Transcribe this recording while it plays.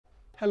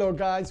Hello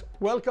guys,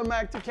 welcome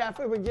back to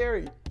Cafe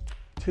Bagheri.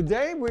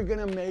 Today we're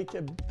gonna make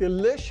a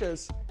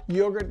delicious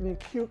yogurt and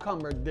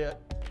cucumber dip.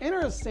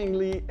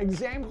 Interestingly,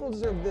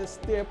 examples of this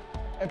dip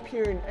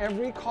appear in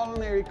every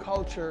culinary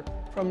culture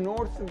from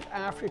North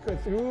Africa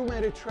through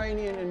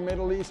Mediterranean and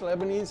Middle East.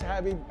 Lebanese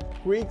have it,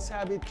 Greeks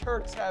have it,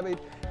 Turks have it.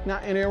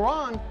 Now in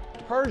Iran,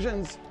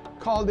 Persians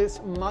call this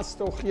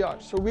Mast-o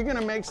Khiar. So we're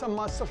gonna make some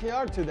Mast-o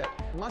Khiar today.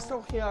 Mast-o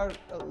Khiar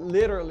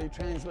literally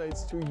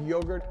translates to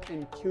yogurt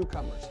and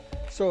cucumbers.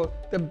 So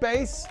the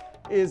base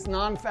is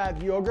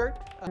non-fat yogurt,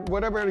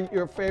 whatever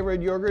your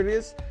favorite yogurt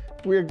is.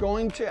 We're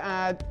going to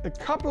add a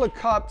couple of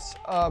cups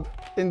of,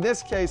 in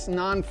this case,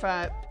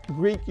 non-fat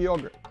Greek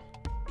yogurt,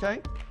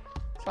 okay?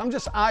 So I'm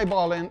just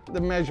eyeballing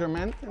the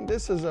measurement, and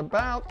this is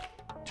about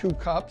 2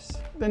 cups.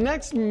 The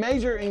next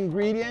major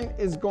ingredient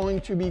is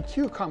going to be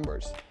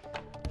cucumbers.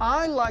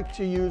 I like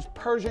to use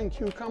Persian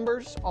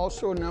cucumbers,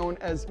 also known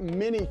as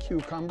mini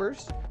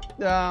cucumbers.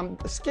 The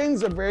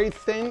skins are very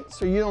thin,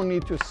 so you don't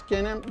need to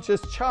skin them.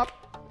 Just chop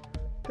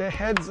the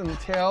heads and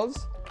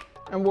tails.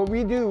 And what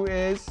we do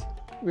is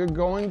we're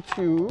going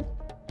to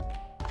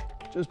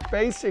just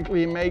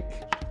basically make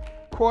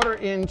 1/4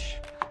 inch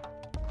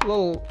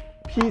little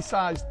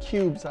pea-sized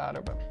cubes out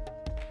of them,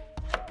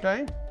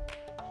 okay?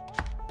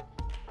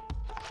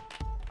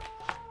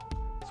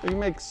 So you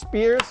make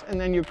spears and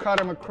then you cut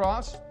them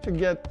across to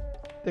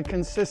get the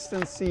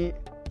consistency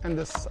and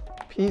the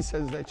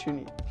pieces that you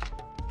need.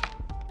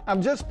 I've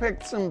just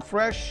picked some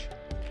fresh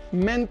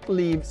mint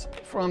leaves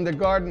from the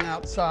garden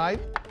outside,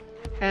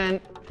 and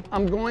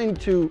I'm going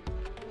to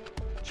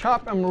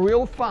chop them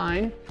real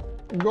fine.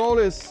 The goal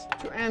is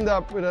to end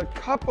up with a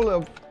couple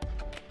of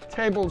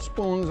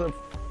tablespoons of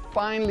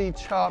finely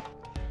chopped,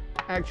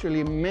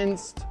 actually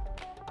minced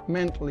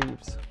mint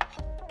leaves.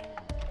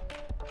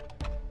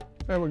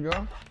 There we go.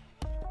 I'm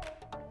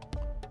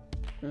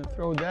gonna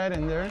throw that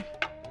in there.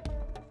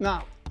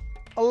 Now,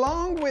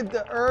 along with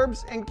the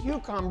herbs and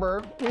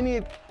cucumber, we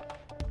need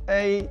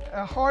a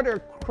harder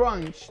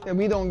crunch that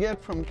we don't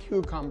get from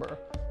cucumber.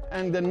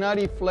 And the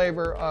nutty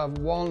flavor of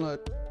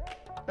walnut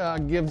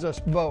gives us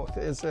both.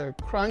 It's a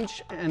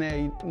crunch and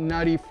a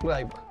nutty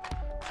flavor.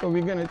 So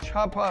we're gonna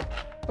chop up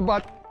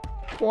about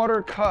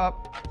 1/4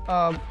 cup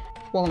of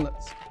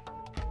walnuts.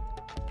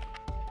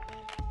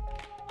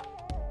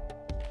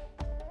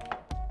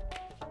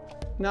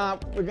 Now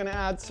we're gonna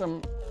add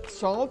some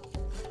salt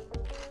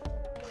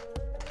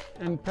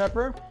and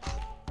pepper.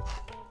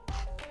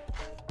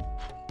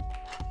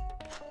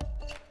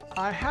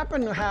 I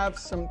happen to have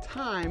some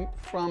thyme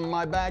from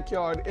my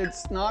backyard.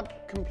 It's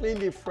not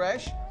completely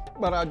fresh,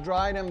 but I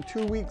dried them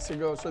 2 weeks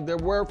ago. So they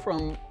were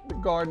from the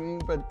garden,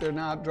 but they're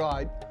not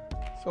dried.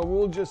 So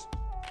we'll just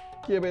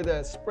give it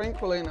a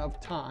sprinkling of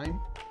thyme.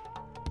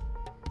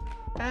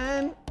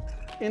 And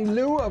in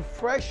lieu of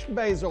fresh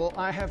basil,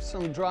 I have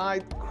some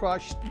dried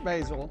crushed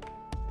basil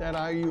that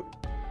I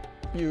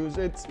use.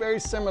 It's very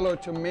similar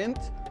to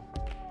mint.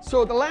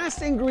 So the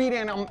last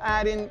ingredient I'm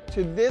adding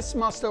to this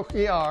Mast-o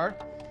Khiar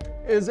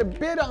is a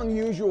bit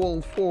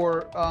unusual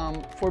for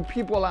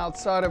people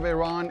outside of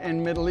Iran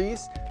and Middle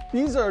East.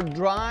 These are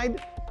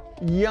dried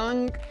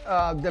young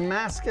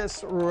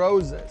Damascus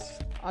roses.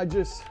 I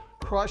just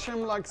crush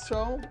them like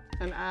so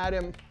and add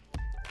them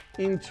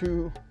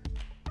into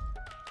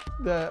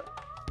the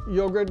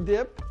yogurt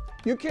dip.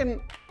 You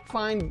can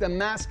find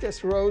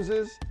Damascus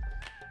roses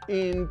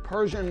in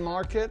Persian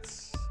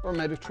markets or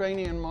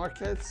Mediterranean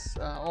markets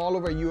all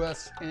over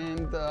US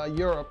and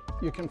Europe.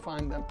 You can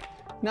find them.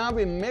 Now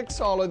we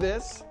mix all of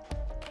this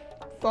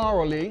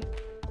thoroughly,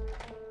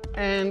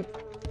 and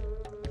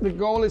the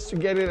goal is to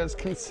get it as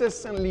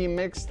consistently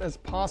mixed as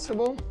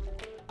possible.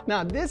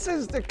 Now this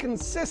is the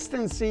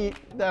consistency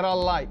that I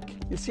like.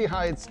 You see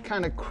how it's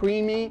kind of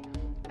creamy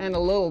and a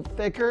little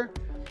thicker?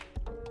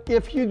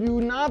 If you do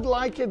not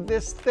like it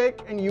this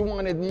thick and you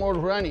want it more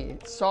runny,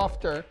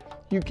 softer,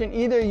 you can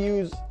either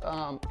use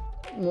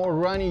more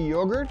runny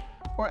yogurt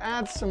or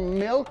add some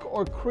milk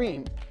or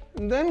cream.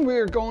 And then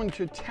we're going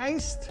to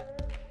taste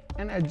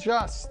and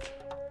adjust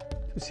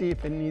to see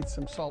if it needs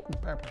some salt and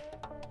pepper.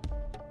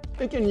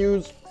 We can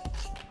use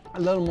a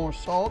little more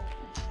salt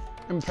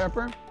and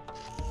pepper.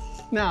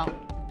 Now,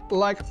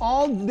 like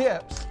all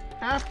dips,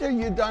 after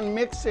you're done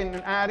mixing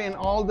and adding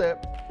all the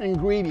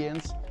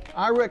ingredients,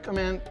 I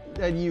recommend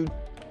that you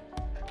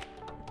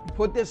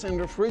put this in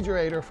the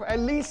refrigerator for at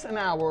least an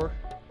hour,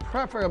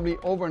 preferably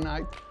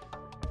overnight.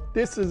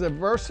 This is a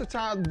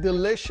versatile,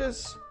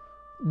 delicious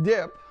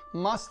dip,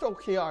 Mast-o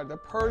Khiar, the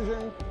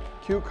Persian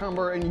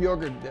cucumber and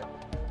yogurt dip.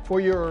 For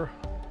your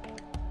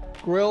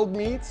grilled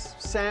meats,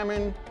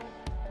 salmon,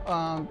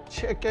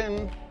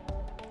 chicken,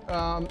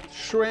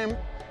 shrimp.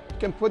 You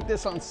can put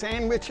this on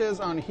sandwiches,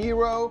 on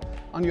hero,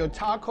 on your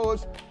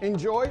tacos.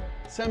 Enjoy.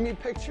 Send me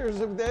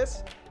pictures of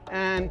this.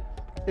 And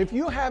if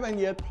you haven't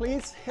yet,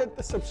 please hit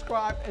the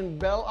subscribe and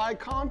bell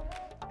icon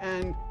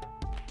and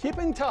keep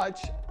in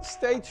touch.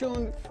 Stay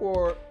tuned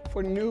for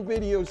new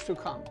videos to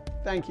come.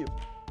 Thank you.